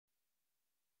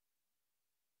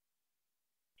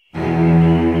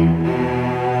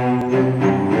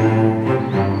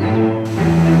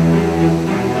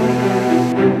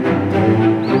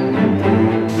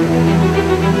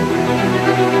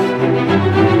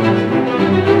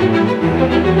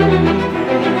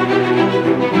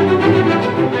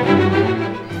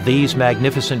These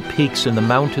magnificent peaks in the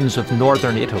mountains of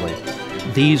northern Italy,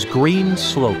 these green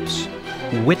slopes,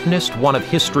 witnessed one of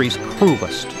history's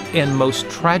cruelest and most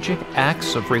tragic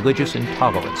acts of religious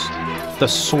intolerance, the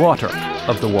slaughter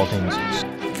of the Waldenses.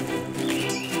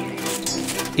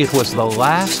 It was the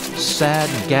last sad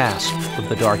gasp of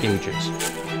the Dark Ages.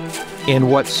 And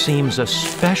what seems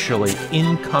especially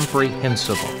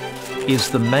incomprehensible is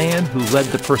the man who led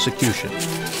the persecution,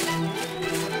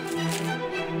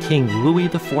 King Louis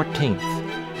XIV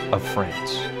of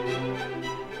France.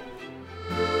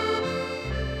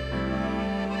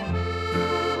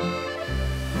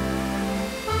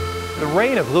 The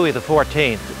reign of Louis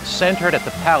XIV centered at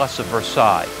the Palace of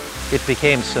Versailles. It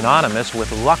became synonymous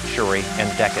with luxury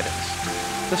and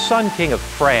decadence. The Sun King of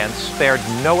France spared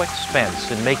no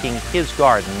expense in making his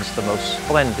gardens the most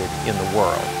splendid in the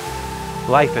world.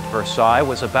 Life at Versailles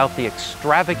was about the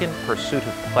extravagant pursuit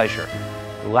of pleasure.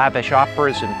 Lavish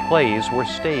operas and plays were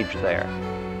staged there.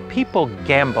 People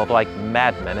gambled like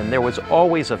madmen, and there was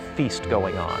always a feast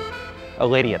going on. A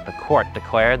lady at the court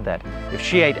declared that if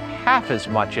she ate half as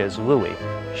much as Louis,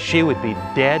 she would be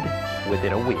dead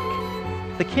within a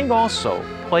week. The king also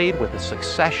played with a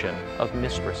succession of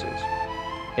mistresses.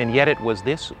 And yet it was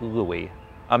this Louis,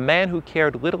 a man who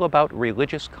cared little about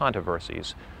religious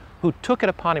controversies, who took it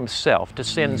upon himself to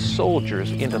send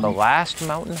soldiers into the last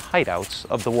mountain hideouts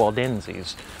of the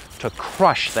Waldenses to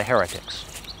crush the heretics.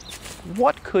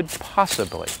 What could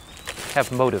possibly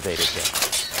have motivated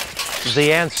him?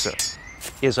 The answer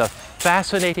is a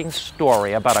fascinating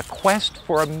story about a quest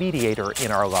for a mediator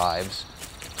in our lives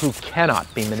who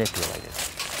cannot be manipulated.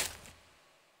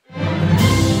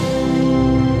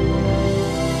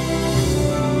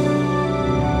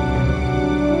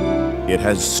 It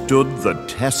has stood the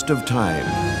test of time.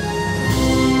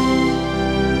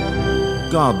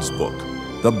 God's book,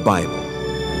 the Bible.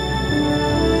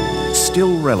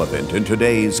 Still relevant in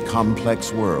today's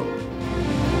complex world.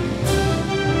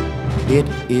 It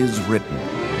is written,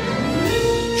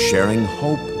 sharing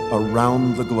hope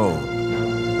around the globe.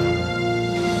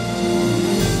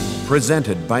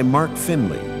 Presented by Mark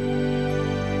Finley.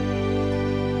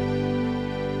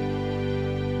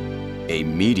 A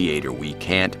mediator we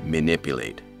can't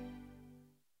manipulate.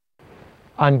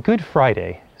 On Good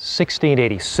Friday,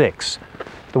 1686,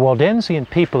 the Waldensian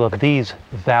people of these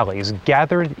valleys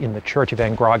gathered in the church of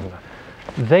Angrogna.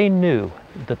 They knew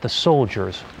that the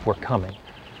soldiers were coming.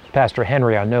 Pastor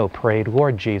Henry Arnault prayed,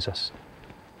 "Lord Jesus,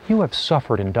 you have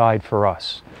suffered and died for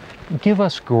us. Give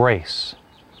us grace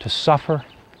to suffer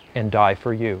and die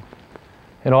for you."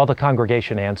 And all the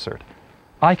congregation answered,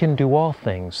 "I can do all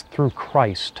things through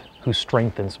Christ who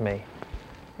strengthens me."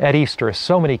 At Easter,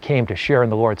 so many came to share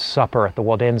in the Lord's Supper at the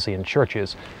Waldensian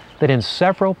churches that in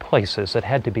several places it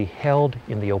had to be held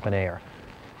in the open air.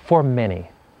 For many,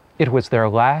 it was their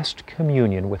last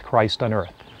communion with Christ on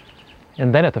earth.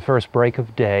 And then at the first break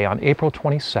of day, on April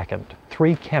 22nd,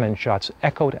 3 cannon shots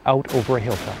echoed out over a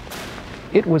hilltop.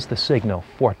 It was the signal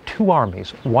for 2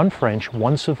 armies, one French,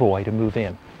 one Savoy, to move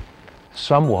in.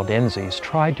 Some Waldenses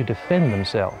tried to defend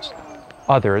themselves.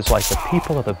 Others, like the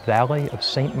people of the Valley of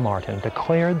St. Martin,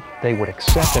 declared they would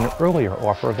accept an earlier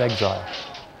offer of exile.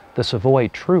 The Savoy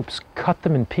troops cut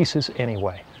them in pieces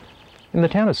anyway. In the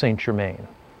town of Saint-Germain,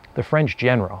 the French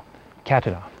general,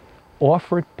 Catinat,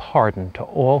 offered pardon to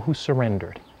all who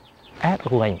surrendered.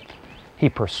 At length, he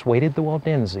persuaded the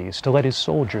Waldenses to let his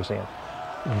soldiers in.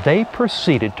 They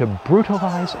proceeded to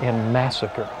brutalize and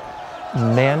massacre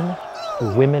men,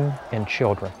 women, and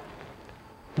children.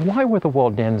 Why were the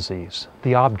Waldenses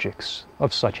the objects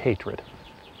of such hatred?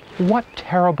 What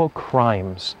terrible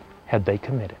crimes had they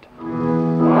committed?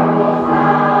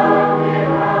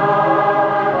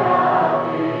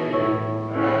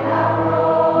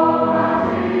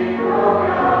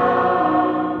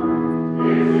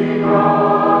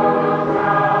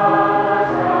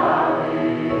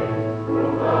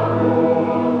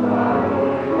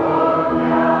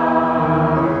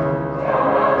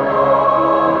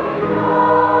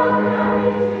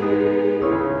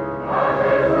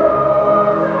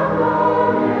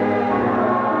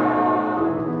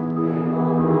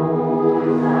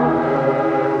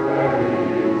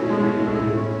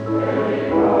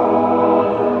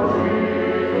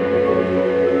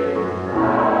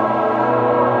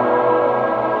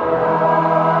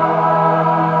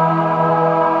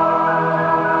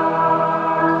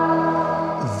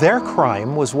 Their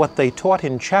crime was what they taught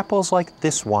in chapels like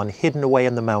this one hidden away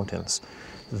in the mountains.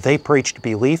 They preached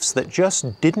beliefs that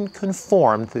just didn't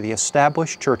conform to the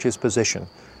established church's position.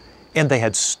 And they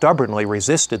had stubbornly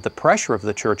resisted the pressure of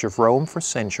the Church of Rome for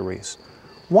centuries.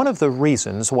 One of the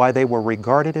reasons why they were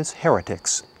regarded as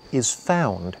heretics is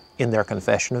found in their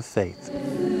confession of faith.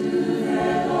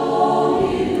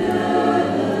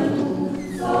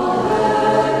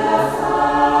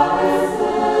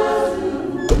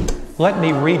 Let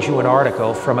me read you an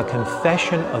article from a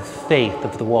confession of faith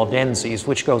of the Waldenses,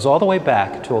 which goes all the way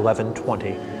back to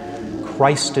 1120.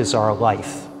 Christ is our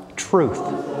life, truth,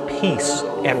 peace,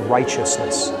 and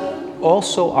righteousness.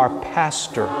 Also our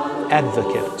pastor,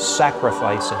 advocate,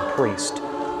 sacrifice, and priest,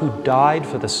 who died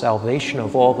for the salvation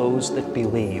of all those that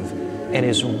believe, and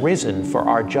is risen for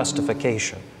our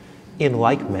justification. In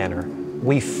like manner,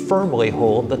 we firmly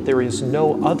hold that there is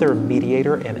no other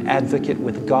mediator and advocate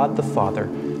with God the Father,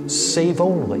 save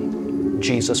only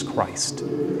Jesus Christ.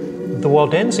 The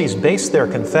Waldenses based their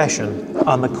confession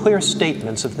on the clear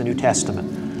statements of the New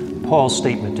Testament. Paul's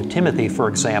statement to Timothy, for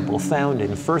example, found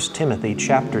in 1 Timothy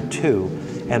chapter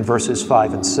 2 and verses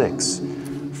 5 and 6.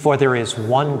 For there is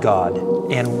one God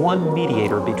and one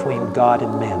mediator between God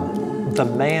and men, the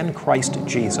man Christ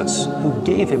Jesus, who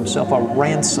gave himself a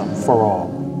ransom for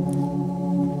all.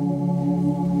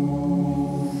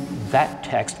 That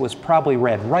text was probably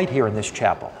read right here in this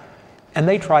chapel, and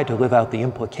they tried to live out the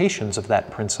implications of that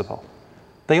principle.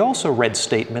 They also read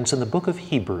statements in the book of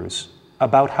Hebrews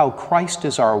about how Christ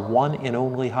is our one and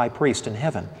only high priest in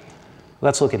heaven.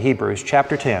 Let's look at Hebrews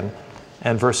chapter 10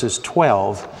 and verses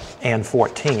 12 and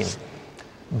 14.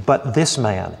 But this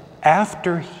man,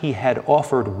 after he had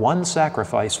offered one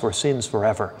sacrifice for sins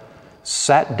forever,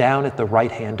 sat down at the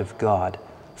right hand of God.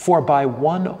 For by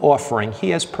one offering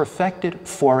he has perfected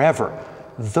forever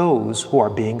those who are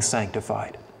being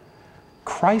sanctified.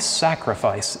 Christ's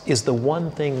sacrifice is the one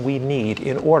thing we need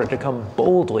in order to come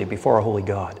boldly before a holy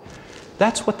God.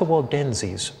 That's what the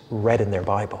Waldenses read in their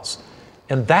Bibles,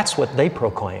 and that's what they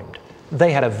proclaimed.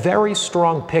 They had a very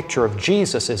strong picture of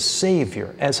Jesus as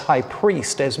Savior, as high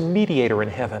priest, as mediator in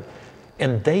heaven,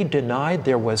 and they denied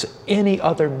there was any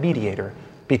other mediator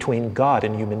between God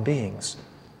and human beings.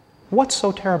 What's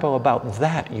so terrible about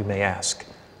that, you may ask?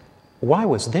 Why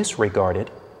was this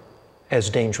regarded as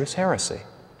dangerous heresy?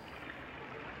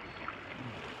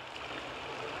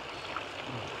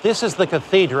 This is the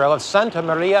Cathedral of Santa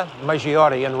Maria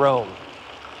Maggiore in Rome.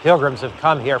 Pilgrims have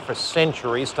come here for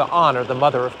centuries to honor the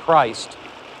Mother of Christ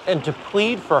and to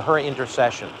plead for her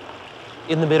intercession.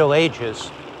 In the Middle Ages,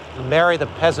 Mary, the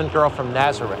peasant girl from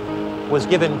Nazareth, was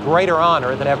given greater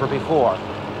honor than ever before.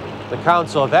 The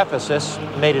Council of Ephesus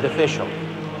made it official.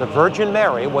 The Virgin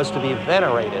Mary was to be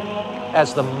venerated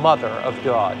as the Mother of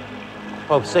God.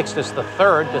 Pope Sixtus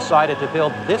III decided to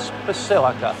build this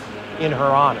basilica in her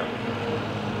honor.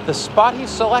 The spot he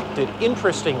selected,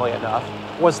 interestingly enough,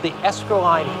 was the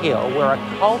Esquiline Hill, where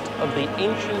a cult of the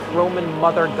ancient Roman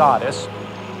mother goddess,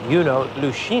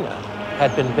 Lucina,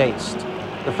 had been based.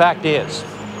 The fact is,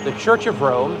 the Church of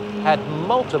Rome had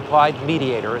multiplied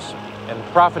mediators and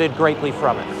profited greatly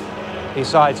from it.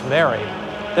 Besides Mary,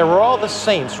 there were all the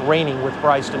saints reigning with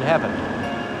Christ in heaven.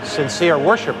 Sincere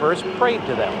worshipers prayed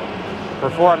to them,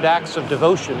 performed acts of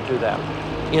devotion to them,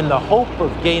 in the hope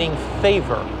of gaining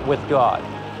favor with God.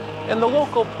 And the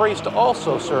local priest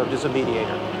also served as a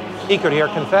mediator. He could hear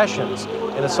confessions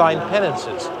and assign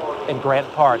penances and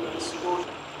grant pardons.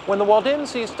 When the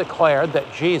Waldenses declared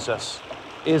that Jesus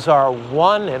is our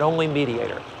one and only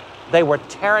mediator, they were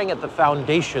tearing at the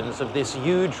foundations of this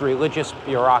huge religious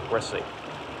bureaucracy.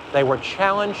 They were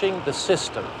challenging the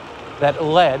system that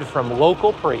led from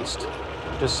local priest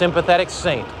to sympathetic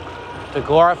saint to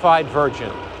glorified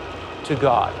virgin to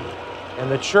God. And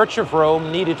the Church of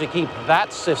Rome needed to keep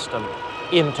that system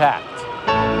intact.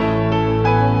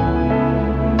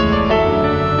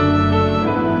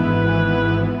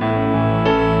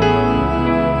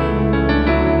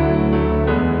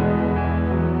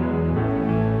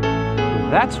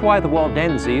 That's why the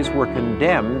Waldenses were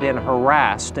condemned and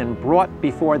harassed and brought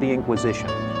before the Inquisition.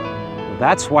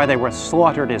 That's why they were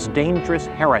slaughtered as dangerous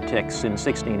heretics in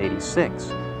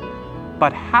 1686.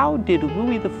 But how did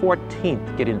Louis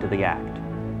XIV get into the act?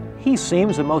 He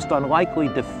seems a most unlikely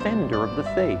defender of the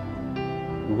faith.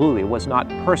 Louis was not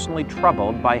personally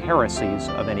troubled by heresies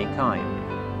of any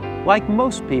kind. Like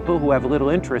most people who have little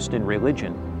interest in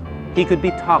religion, he could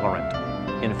be tolerant.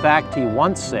 In fact, he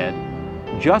once said,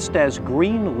 "Just as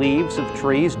green leaves of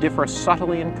trees differ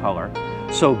subtly in color,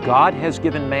 so God has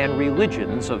given man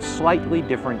religions of slightly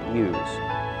different hues."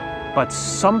 But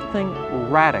something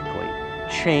radically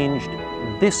changed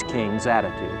this king's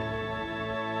attitude.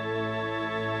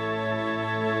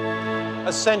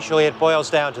 Essentially, it boils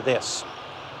down to this.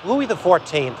 Louis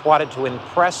XIV wanted to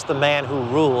impress the man who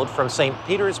ruled from St.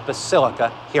 Peter's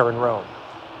Basilica here in Rome.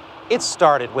 It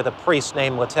started with a priest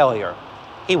named Letellier.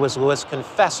 He was Louis'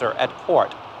 confessor at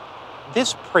court.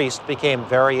 This priest became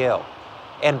very ill.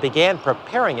 and began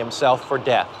preparing himself for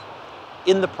death.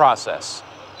 In the process,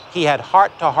 he had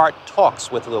heart-to-heart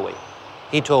talks with Louis.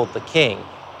 He told the king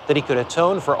that he could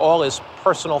atone for all his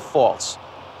personal faults,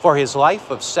 for his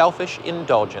life of selfish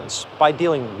indulgence, by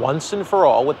dealing once and for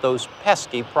all with those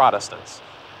pesky Protestants.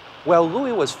 Well,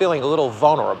 Louis was feeling a little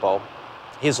vulnerable.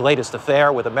 His latest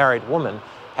affair with a married woman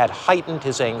had heightened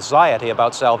his anxiety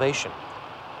about salvation.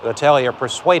 Letellier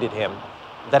persuaded him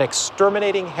that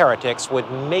exterminating heretics would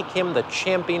make him the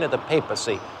champion of the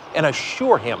papacy and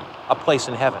assure him a place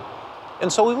in heaven.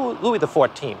 And so Louis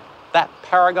XIV, that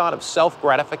paragon of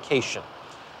self-gratification,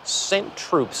 sent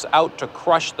troops out to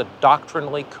crush the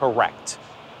doctrinally correct.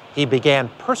 He began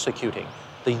persecuting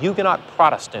the Huguenot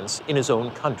Protestants in his own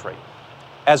country.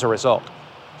 As a result,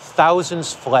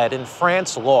 thousands fled and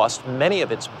France lost many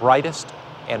of its brightest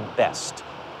and best.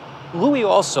 Louis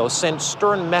also sent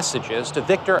stern messages to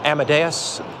Victor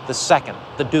Amadeus II,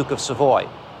 the Duke of Savoy.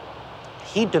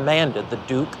 He demanded the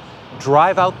Duke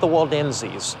drive out the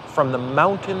Waldenses from the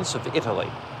mountains of Italy.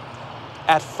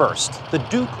 At first, the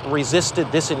Duke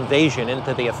resisted this invasion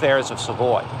into the affairs of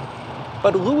Savoy,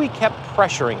 but Louis kept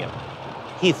pressuring him.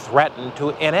 He threatened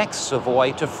to annex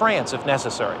Savoy to France if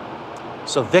necessary.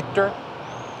 So Victor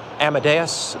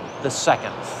Amadeus II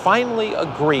finally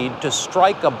agreed to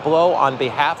strike a blow on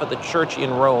behalf of the Church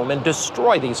in Rome and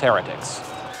destroy these heretics.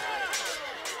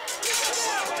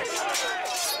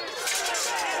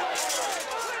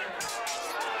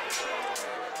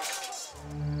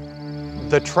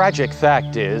 The tragic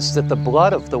fact is that the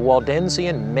blood of the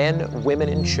Waldensian men, women,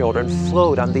 and children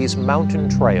flowed on these mountain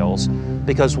trails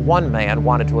because one man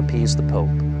wanted to appease the Pope.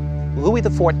 Louis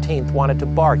XIV wanted to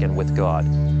bargain with God.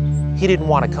 He didn't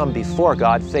want to come before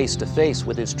God face to face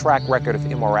with his track record of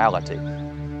immorality.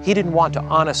 He didn't want to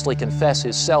honestly confess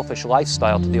his selfish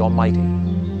lifestyle to the Almighty.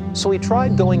 So he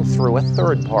tried going through a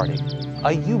third party,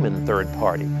 a human third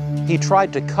party. He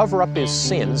tried to cover up his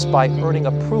sins by earning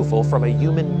approval from a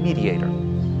human mediator.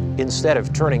 Instead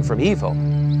of turning from evil,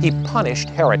 he punished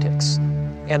heretics,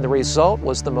 and the result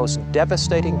was the most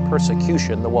devastating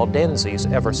persecution the Waldenses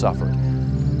ever suffered.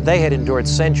 They had endured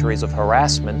centuries of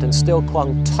harassment and still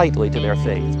clung tightly to their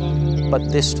faith.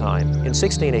 But this time, in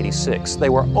 1686, they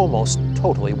were almost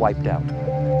totally wiped out.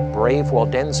 Brave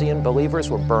Waldensian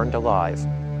believers were burned alive.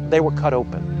 They were cut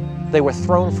open. They were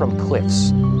thrown from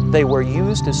cliffs. They were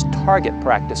used as target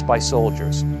practice by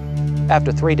soldiers.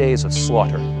 After 3 days of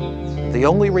slaughter, the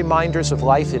only reminders of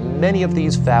life in many of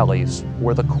these valleys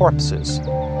were the corpses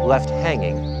left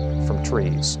hanging from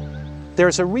trees.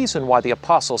 There's a reason why the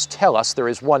apostles tell us there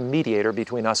is one mediator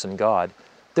between us and God.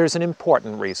 There's an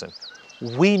important reason.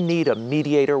 We need a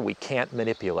mediator we can't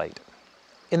manipulate.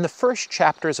 In the first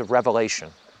chapters of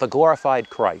Revelation, the glorified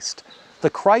Christ, the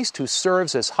Christ who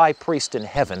serves as high priest in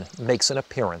heaven, makes an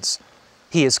appearance.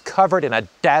 He is covered in a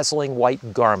dazzling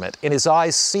white garment, and his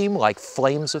eyes seem like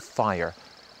flames of fire.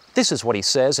 This is what he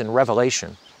says in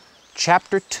Revelation,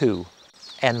 chapter 2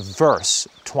 and verse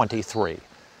 23.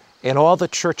 And all the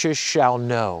churches shall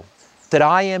know that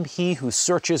I am he who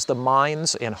searches the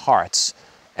minds and hearts,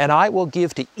 and I will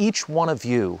give to each one of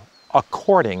you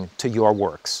according to your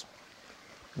works.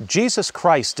 Jesus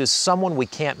Christ is someone we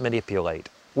can't manipulate.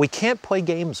 We can't play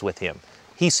games with him.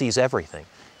 He sees everything.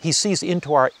 He sees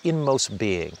into our inmost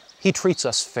being. He treats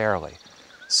us fairly.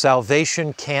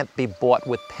 Salvation can't be bought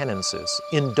with penances,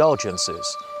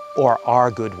 indulgences, or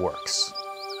our good works.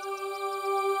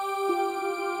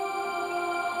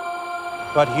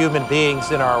 But human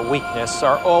beings in our weakness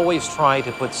are always trying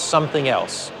to put something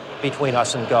else between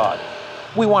us and God.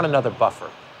 We want another buffer.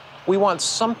 We want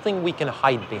something we can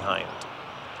hide behind.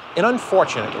 And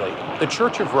unfortunately, the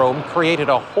Church of Rome created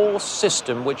a whole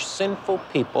system which sinful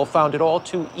people found it all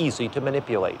too easy to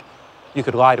manipulate. You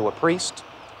could lie to a priest.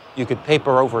 You could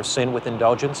paper over sin with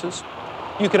indulgences.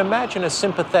 You could imagine a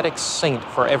sympathetic saint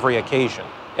for every occasion,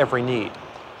 every need.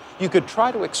 You could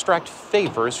try to extract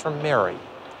favors from Mary.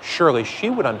 Surely she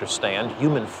would understand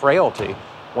human frailty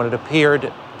when it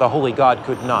appeared the Holy God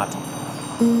could not.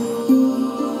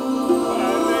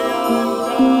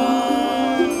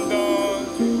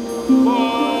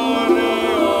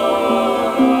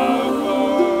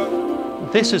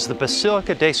 This is the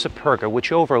Basilica dei Superga,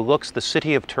 which overlooks the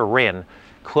city of Turin,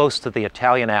 close to the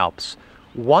Italian Alps,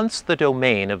 once the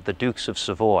domain of the Dukes of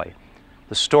Savoy.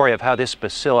 The story of how this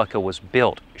basilica was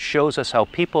built shows us how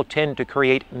people tend to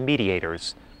create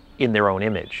mediators in their own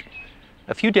image.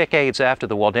 A few decades after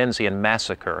the Waldensian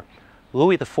massacre,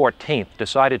 Louis XIV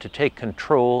decided to take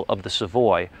control of the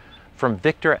Savoy from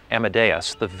Victor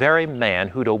Amadeus, the very man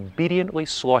who'd obediently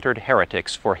slaughtered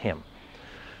heretics for him.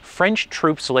 French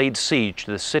troops laid siege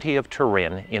to the city of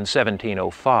Turin in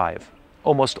 1705.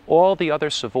 Almost all the other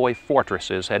Savoy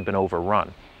fortresses had been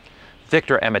overrun.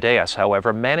 Victor Amadeus,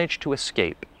 however, managed to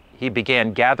escape. He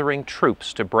began gathering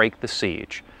troops to break the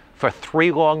siege. For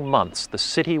 3 long months, the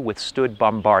city withstood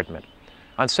bombardment.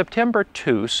 On September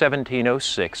 2,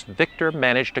 1706, Victor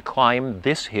managed to climb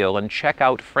this hill and check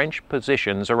out French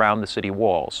positions around the city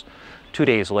walls. 2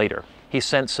 days later, he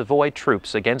sent Savoy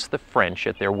troops against the French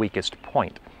at their weakest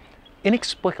point.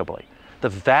 Inexplicably, the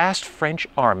vast French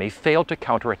army failed to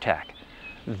counterattack.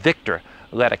 Victor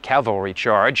led a cavalry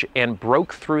charge and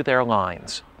broke through their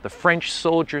lines. The French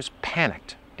soldiers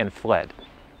panicked and fled.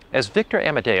 As Victor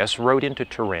Amadeus rode into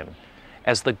Turin,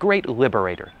 as the great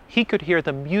liberator, he could hear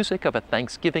the music of a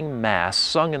Thanksgiving Mass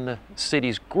sung in the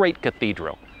city's great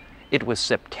cathedral. It was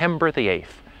September the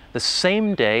 8th, the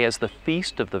same day as the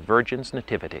feast of the Virgin's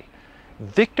Nativity.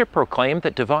 Victor proclaimed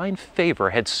that divine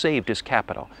favor had saved his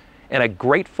capital, and a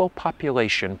grateful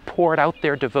population poured out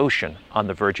their devotion on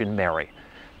the Virgin Mary.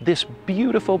 This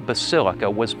beautiful basilica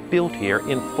was built here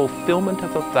in fulfillment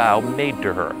of a vow made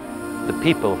to her. The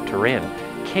people of Turin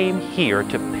came here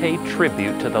to pay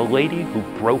tribute to the lady who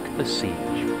broke the siege.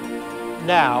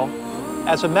 Now,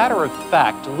 as a matter of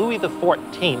fact, Louis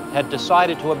XIV had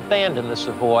decided to abandon the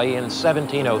Savoy in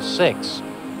 1706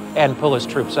 and pull his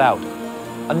troops out.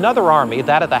 Another army,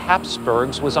 that of the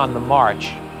Habsburgs, was on the march,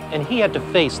 and he had to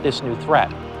face this new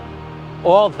threat.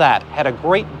 All that had a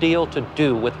great deal to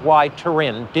do with why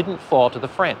Turin didn't fall to the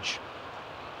French.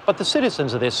 But the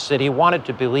citizens of this city wanted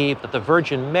to believe that the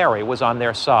Virgin Mary was on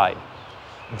their side.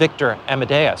 Victor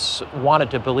Amadeus wanted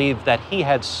to believe that he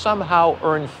had somehow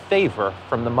earned favor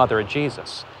from the mother of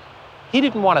Jesus. He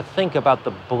didn't want to think about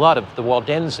the blood of the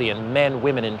Waldensian men,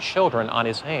 women, and children on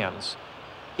his hands.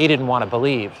 He didn't want to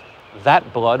believe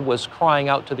that blood was crying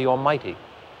out to the Almighty.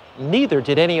 Neither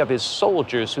did any of his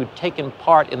soldiers who'd taken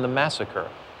part in the massacre.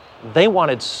 They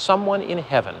wanted someone in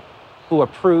heaven who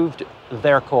approved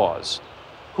their cause,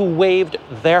 who waved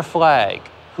their flag,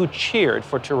 who cheered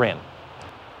for Turin.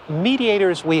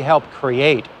 Mediators we help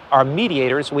create are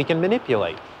mediators we can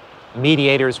manipulate.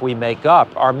 Mediators we make up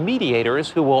are mediators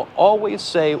who will always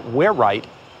say we're right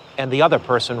and the other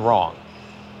person wrong.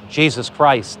 Jesus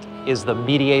Christ is the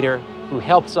mediator who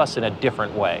helps us in a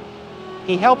different way.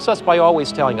 He helps us by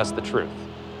always telling us the truth.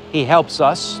 He helps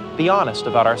us be honest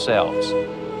about ourselves.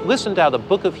 Listen to how the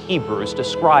book of Hebrews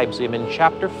describes him in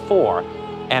chapter 4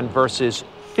 and verses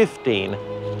 15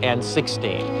 and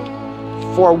 16.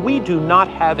 For we do not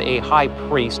have a high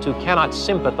priest who cannot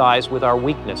sympathize with our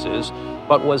weaknesses,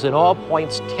 but was in all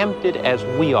points tempted as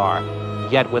we are,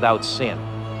 yet without sin.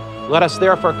 Let us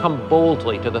therefore come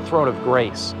boldly to the throne of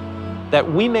grace, that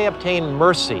we may obtain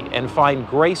mercy and find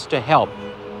grace to help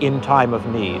in time of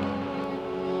need.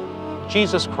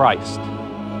 Jesus Christ,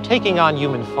 taking on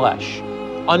human flesh,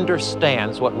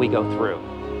 understands what we go through.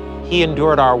 He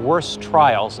endured our worst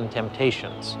trials and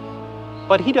temptations.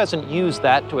 But he doesn't use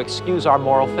that to excuse our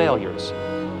moral failures.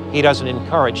 He doesn't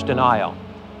encourage denial.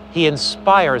 He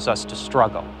inspires us to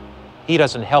struggle. He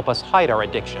doesn't help us hide our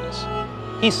addictions.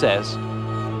 He says,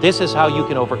 this is how you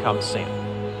can overcome sin.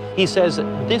 He says,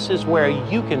 this is where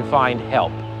you can find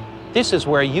help. This is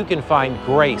where you can find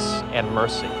grace and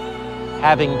mercy.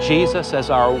 Having Jesus as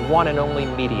our one and only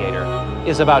mediator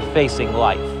is about facing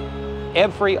life.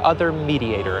 Every other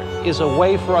mediator is a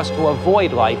way for us to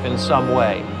avoid life in some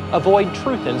way, avoid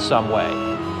truth in some way.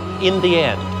 In the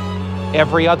end,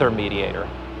 every other mediator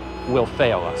will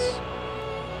fail us.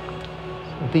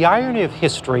 The irony of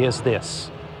history is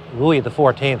this. Louis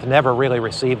XIV never really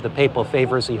received the papal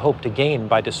favors he hoped to gain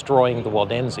by destroying the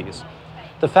Waldenses.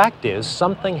 The fact is,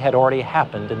 something had already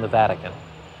happened in the Vatican.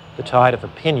 The tide of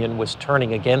opinion was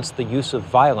turning against the use of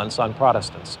violence on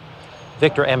Protestants.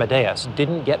 Victor Amadeus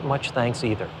didn't get much thanks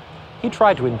either. He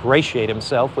tried to ingratiate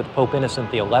himself with Pope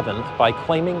Innocent XI by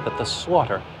claiming that the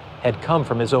slaughter had come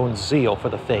from his own zeal for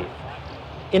the faith.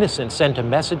 Innocent sent a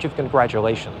message of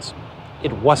congratulations.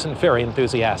 It wasn't very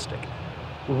enthusiastic.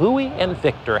 Louis and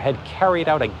Victor had carried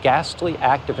out a ghastly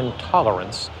act of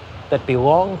intolerance that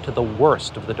belonged to the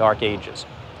worst of the Dark Ages.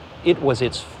 It was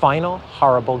its final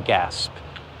horrible gasp.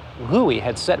 Louis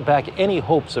had set back any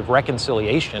hopes of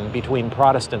reconciliation between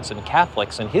Protestants and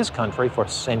Catholics in his country for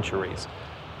centuries.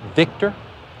 Victor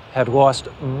had lost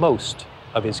most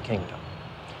of his kingdom.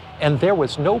 And there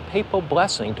was no papal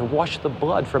blessing to wash the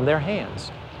blood from their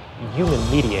hands. Human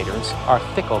mediators are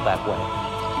fickle that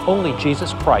way. Only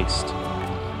Jesus Christ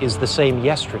is the same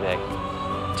yesterday,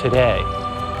 today,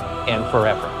 and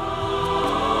forever.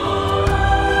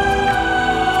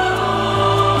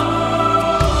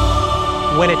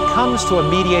 When it comes to a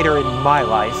mediator in my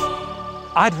life,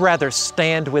 I'd rather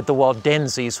stand with the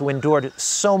Waldenses who endured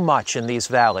so much in these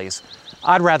valleys.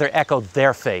 I'd rather echo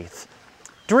their faith.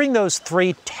 During those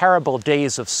 3 terrible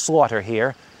days of slaughter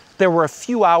here, there were a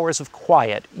few hours of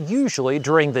quiet, usually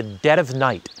during the dead of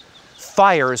night.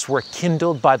 Fires were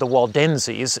kindled by the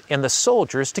Waldenses and the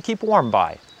soldiers to keep warm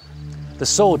by. The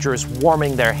soldiers,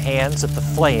 warming their hands at the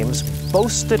flames,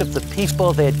 boasted of the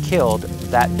people they had killed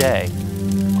that day.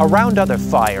 Around other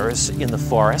fires in the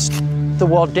forest, the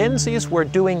Waldenses were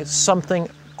doing something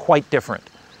quite different.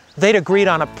 They'd agreed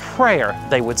on a prayer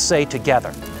they would say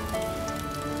together.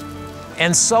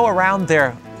 And so around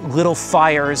their little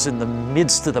fires in the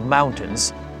midst of the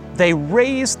mountains, they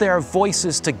raised their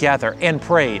voices together and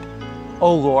prayed,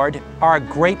 "O Lord, our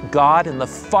great God and the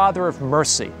Father of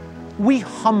mercy, we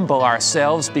humble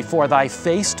ourselves before thy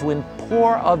face to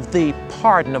implore of thee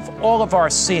pardon of all of our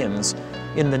sins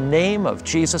in the name of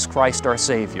Jesus Christ our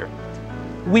Savior.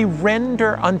 We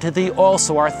render unto thee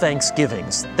also our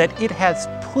thanksgivings, that it hath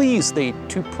pleased thee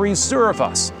to preserve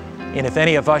us. And if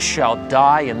any of us shall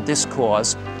die in this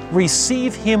cause,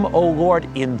 receive him, O Lord,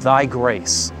 in thy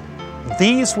grace."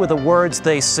 These were the words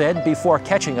they said before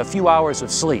catching a few hours of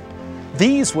sleep.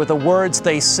 These were the words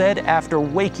they said after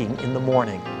waking in the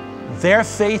morning. Their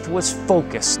faith was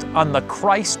focused on the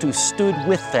Christ who stood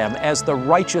with them as the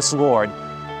righteous Lord,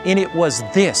 and it was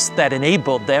this that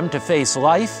enabled them to face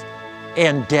life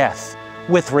and death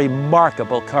with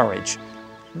remarkable courage.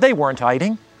 They weren't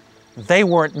hiding. They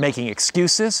weren't making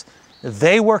excuses.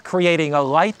 They were creating a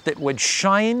light that would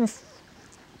shine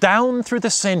down through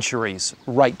the centuries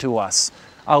right to us,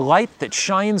 a light that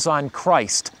shines on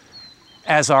Christ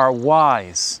as our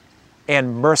wise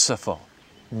and merciful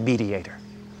mediator.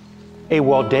 A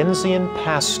Waldensian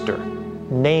pastor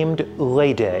named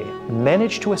Lede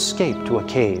managed to escape to a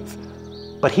cave,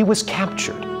 but he was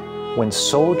captured when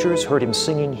soldiers heard him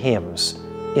singing hymns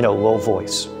in a low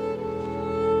voice.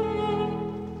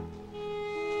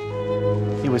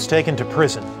 He was taken to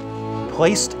prison,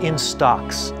 placed in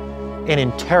stocks, and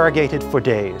interrogated for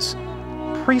days.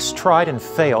 Priests tried and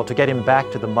failed to get him back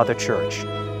to the Mother Church.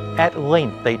 At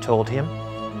length they told him,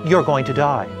 "You're going to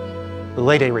die."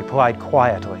 Lede replied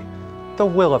quietly, "The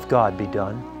will of God be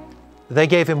done." They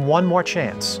gave him one more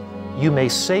chance. "You may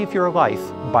save your life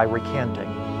by recanting."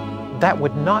 "That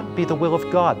would not be the will of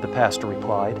God," the pastor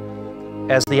replied.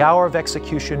 As the hour of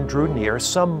execution drew near,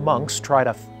 some monks tried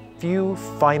a few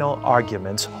final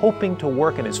arguments, hoping to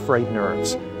work on his frayed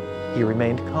nerves. He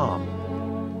remained calm,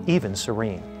 even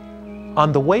serene.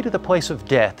 On the way to the place of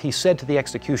death, he said to the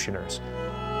executioners,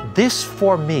 "This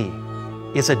for me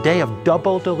is a day of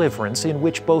double deliverance in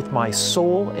which both my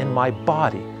soul and my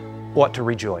body ought to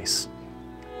rejoice."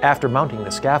 After mounting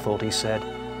the scaffold, he said,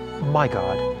 "My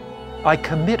God, I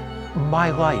commit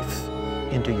my life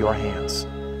into your hands."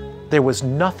 There was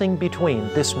nothing between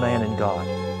this man and God,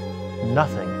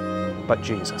 nothing but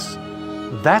Jesus.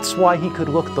 That's why he could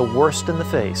look the worst in the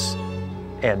face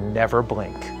and never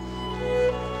blink.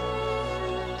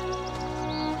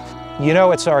 You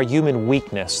know, it's our human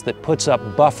weakness that puts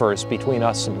up buffers between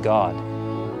us and God.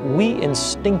 We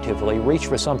instinctively reach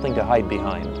for something to hide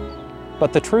behind.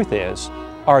 But the truth is,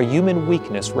 our human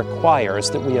weakness requires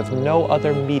that we have no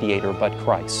other mediator but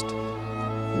Christ.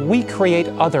 We create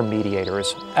other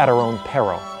mediators at our own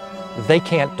peril. They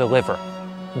can't deliver.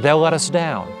 They'll let us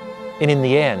down. And in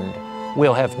the end,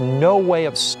 we'll have no way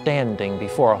of standing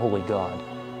before a holy God.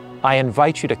 I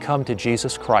invite you to come to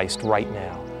Jesus Christ right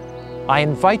now. I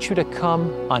invite you to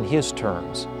come on His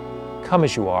terms. Come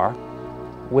as you are,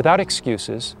 without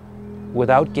excuses,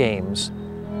 without games,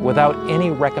 without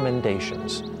any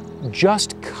recommendations.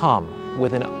 Just come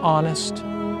with an honest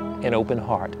and open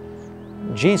heart.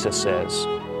 Jesus says,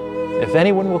 "If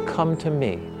anyone will come to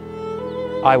me,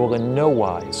 I will in no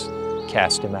wise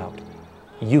cast him out."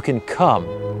 You can come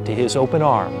to His open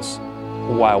arms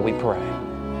while we pray.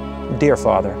 Dear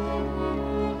Father,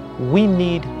 we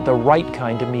need the right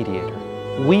kind of mediator.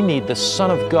 We need the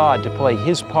Son of God to play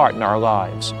His part in our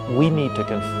lives. We need to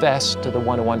confess to the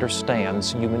one who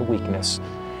understands human weakness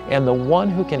and the one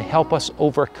who can help us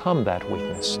overcome that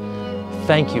weakness.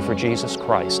 Thank you for Jesus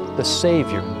Christ, the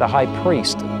Savior, the High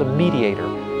Priest, the Mediator,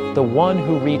 the one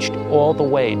who reached all the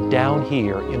way down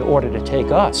here in order to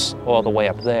take us all the way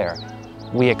up there.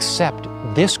 We accept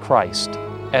this Christ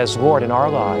as Lord in our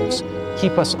lives.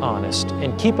 Keep us honest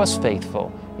and keep us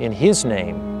faithful. In His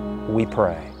name we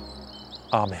pray.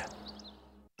 Amen.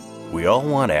 We all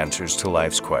want answers to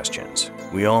life's questions.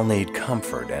 We all need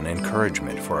comfort and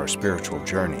encouragement for our spiritual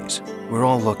journeys. We're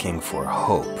all looking for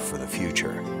hope for the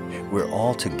future. We're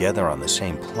all together on the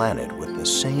same planet with the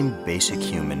same basic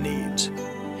human needs.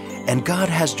 And God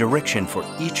has direction for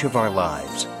each of our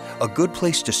lives, A good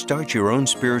place to start your own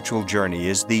spiritual journey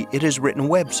is the It Is Written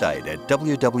website at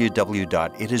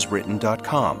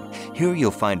www.itiswritten.com. Here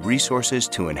you'll find resources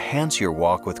to enhance your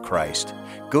walk with Christ.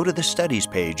 Go to the Studies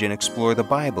page and explore the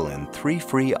Bible in 3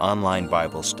 free online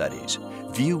Bible studies.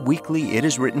 View weekly It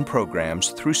Is Written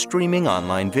programs through streaming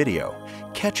online video.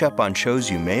 Catch up on shows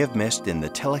you may have missed in the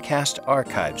Telecast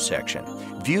Archives section.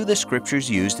 View the scriptures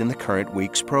used in the current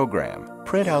week's program.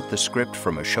 Print out the script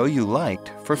from a show you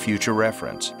liked for future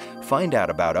reference. Find out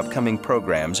about upcoming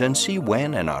programs and see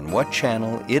when and on what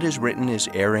channel It Is Written is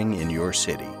airing in your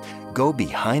city. Go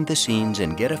behind the scenes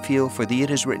and get a feel for the It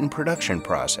Is Written production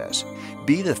process.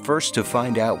 Be the first to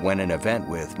find out when an event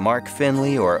with Mark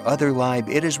Finley or other live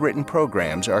It Is Written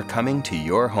programs are coming to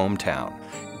your hometown.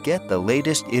 Get the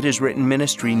latest It Is Written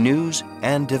ministry news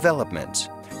and developments.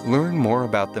 Learn more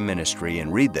about the ministry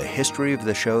and read the history of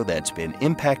the show that's been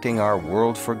impacting our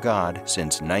world for God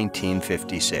since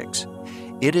 1956.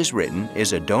 It Is Written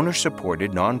is a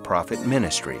donor-supported nonprofit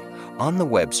ministry. On the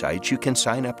website, you can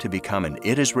sign up to become an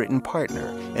It Is Written partner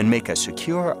and make a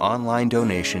secure online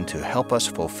donation to help us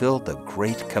fulfill the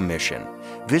Great Commission.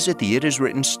 Visit the It Is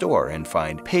Written store and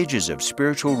find pages of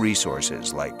spiritual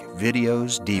resources like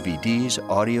videos, DVDs,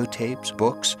 audio tapes,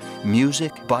 books,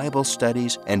 music, Bible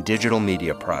studies, and digital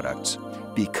media products.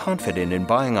 Be confident in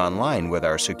buying online with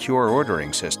our secure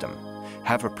ordering system.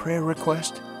 Have a prayer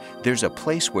request? There's a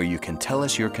place where you can tell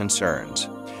us your concerns.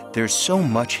 There's so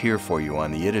much here for you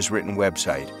on the It Is Written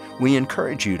website. We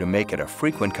encourage you to make it a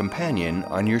frequent companion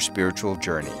on your spiritual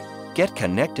journey. Get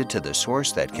connected to the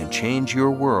source that can change your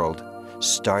world,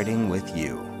 starting with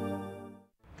you.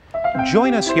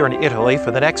 Join us here in Italy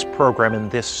for the next program in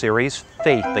this series,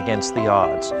 Faith Against the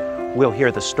Odds. We'll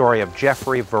hear the story of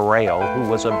Geoffrey Varel, who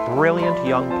was a brilliant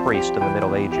young priest in the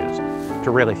Middle Ages. To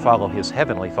really follow his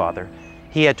heavenly Father,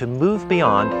 he had to move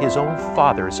beyond his own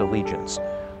father's allegiance.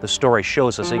 The story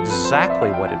shows us exactly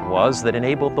what it was that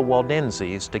enabled the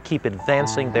Waldenses to keep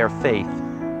advancing their faith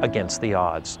against the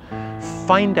odds.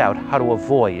 Find out how to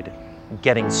avoid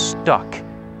getting stuck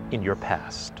in your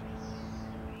past.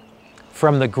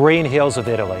 From the green hills of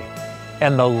Italy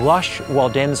and the lush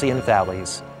Waldensian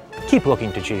valleys, keep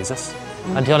looking to Jesus.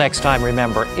 Until next time,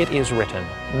 remember, it is written,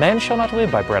 man shall not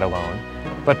live by bread alone,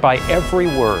 but by every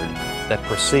word that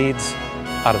proceeds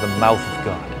out of the mouth of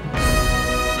God.